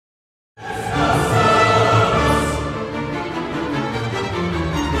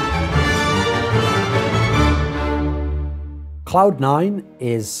Cloud9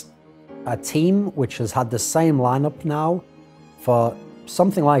 is a team which has had the same lineup now for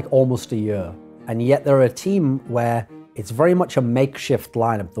something like almost a year. And yet they're a team where it's very much a makeshift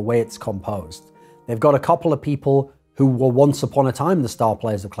lineup, the way it's composed. They've got a couple of people who were once upon a time the star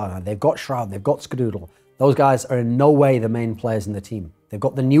players of Cloud9. They've got Shroud, they've got Skadoodle. Those guys are in no way the main players in the team. They've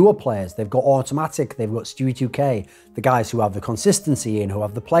got the newer players, they've got Automatic, they've got Stewie2k, the guys who have the consistency and who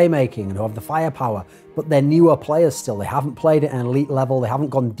have the playmaking and who have the firepower, but they're newer players still. They haven't played at an elite level, they haven't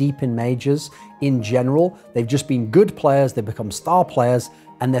gone deep in majors in general. They've just been good players, they've become star players,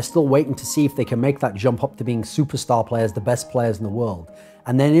 and they're still waiting to see if they can make that jump up to being superstar players, the best players in the world.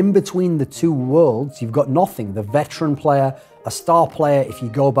 And then in between the two worlds, you've got nothing. The veteran player, a star player, if you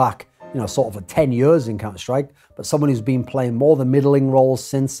go back, sort of 10 years in Counter-Strike, but someone who's been playing more the middling roles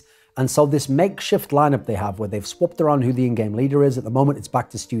since. And so this makeshift lineup they have, where they've swapped around who the in-game leader is, at the moment it's back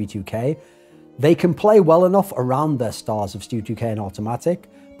to Stewie2k. They can play well enough around their stars of Stewie2k and Automatic,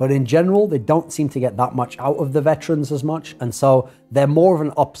 but in general, they don't seem to get that much out of the veterans as much, and so they're more of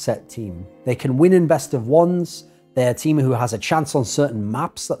an upset team. They can win in best of ones, they're a team who has a chance on certain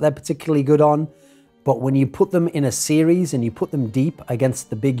maps that they're particularly good on, but when you put them in a series and you put them deep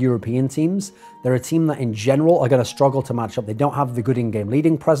against the big European teams, they're a team that in general are going to struggle to match up. They don't have the good in-game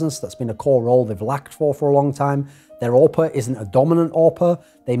leading presence. That's been a core role they've lacked for a long time. Their AWPer isn't a dominant AWPer.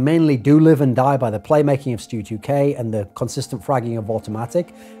 They mainly do live and die by the playmaking of Stewie2k and the consistent fragging of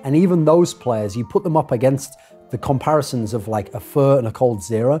Automatic. And even those players, you put them up against the comparisons of like a Fur and a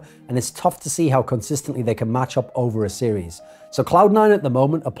coldzera, and it's tough to see how consistently they can match up over a series. So Cloud9 at the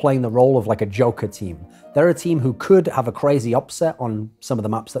moment are playing the role of like a joker team. They're a team who could have a crazy upset on some of the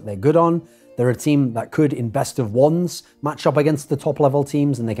maps that they're good on. They're a team that could, in best of ones, match up against the top level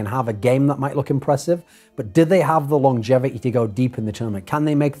teams, and they can have a game that might look impressive. But do they have the longevity to go deep in the tournament? Can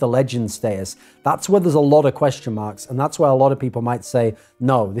they make the legend status? That's where there's a lot of question marks, and that's where a lot of people might say,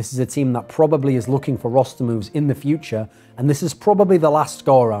 no, this is a team that probably is looking for roster moves in the future, and this is probably the last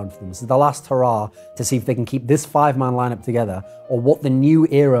go-around for them. This is the last hurrah to see if they can keep this five-man lineup together, or what the new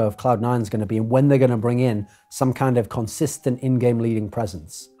era of Cloud9 is going to be, and when they're going to bring in some kind of consistent in-game leading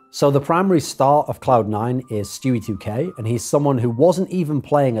presence. So the primary star of Cloud9 is Stewie2k, and he's someone who wasn't even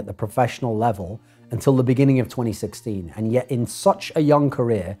playing at the professional level until the beginning of 2016. And yet in such a young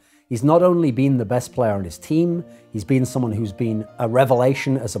career, he's not only been the best player on his team, he's been someone who's been a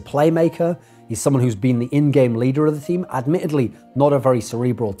revelation as a playmaker, he's someone who's been the in-game leader of the team, admittedly not a very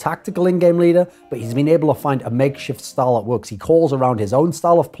cerebral tactical in-game leader, but he's been able to find a makeshift style that works. He calls around his own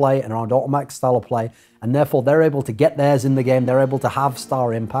style of play and around Automatic's style of play, and therefore they're able to get theirs in the game, they're able to have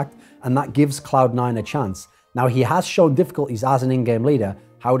star impact, and that gives Cloud9 a chance. Now he has shown difficulties as an in-game leader.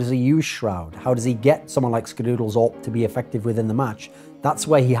 How does he use Shroud? How does he get someone like Skadoodle's AWP to be effective within the match? That's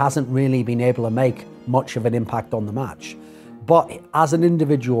where he hasn't really been able to make much of an impact on the match. But as an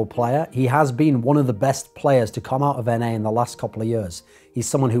individual player, he has been one of the best players to come out of NA in the last couple of years. He's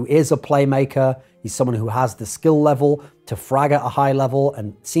someone who is a playmaker, he's someone who has the skill level to frag at a high level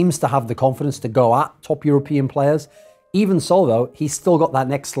and seems to have the confidence to go at top European players. Even so though, he's still got that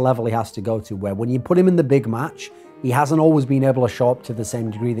next level he has to go to, where when you put him in the big match, he hasn't always been able to show up to the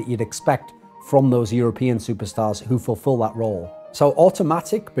same degree that you'd expect from those European superstars who fulfill that role. So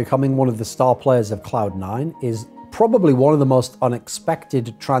Automatic becoming one of the star players of Cloud9 is probably one of the most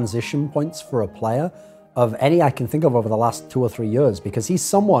unexpected transition points for a player of any I can think of over the last 2 or 3 years, because he's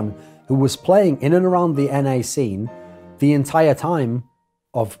someone who was playing in and around the NA scene the entire time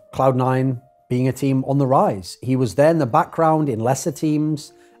of Cloud9 being a team on the rise. He was there in the background in lesser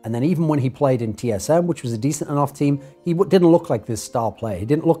teams, and then even when he played in TSM, which was a decent enough team, he didn't look like this star player. He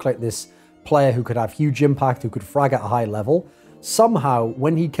didn't look like this player who could have huge impact, who could frag at a high level. Somehow,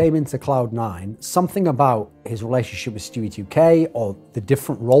 when he came into Cloud9, something about his relationship with Stewie2k or the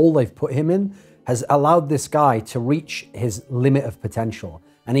different role they've put him in has allowed this guy to reach his limit of potential.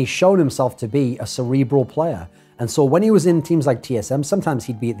 And he's shown himself to be a cerebral player. And so when he was in teams like TSM, sometimes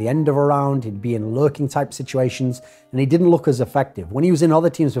he'd be at the end of a round, he'd be in lurking type situations, and he didn't look as effective. When he was in other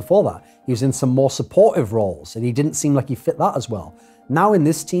teams before that, he was in some more supportive roles, and he didn't seem like he fit that as well. Now in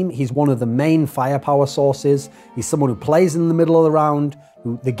this team, he's one of the main firepower sources. He's someone who plays in the middle of the round,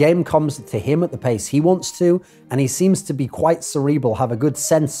 who the game comes to him at the pace he wants to, and he seems to be quite cerebral, have a good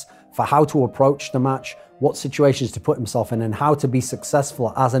sense for how to approach the match, what situations to put himself in, and how to be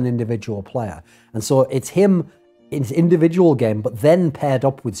successful as an individual player. And so it's him in his individual game, but then paired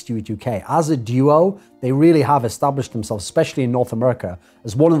up with Stewie2k. As a duo, they really have established themselves, especially in North America,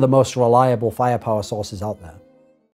 as one of the most reliable firepower sources out there.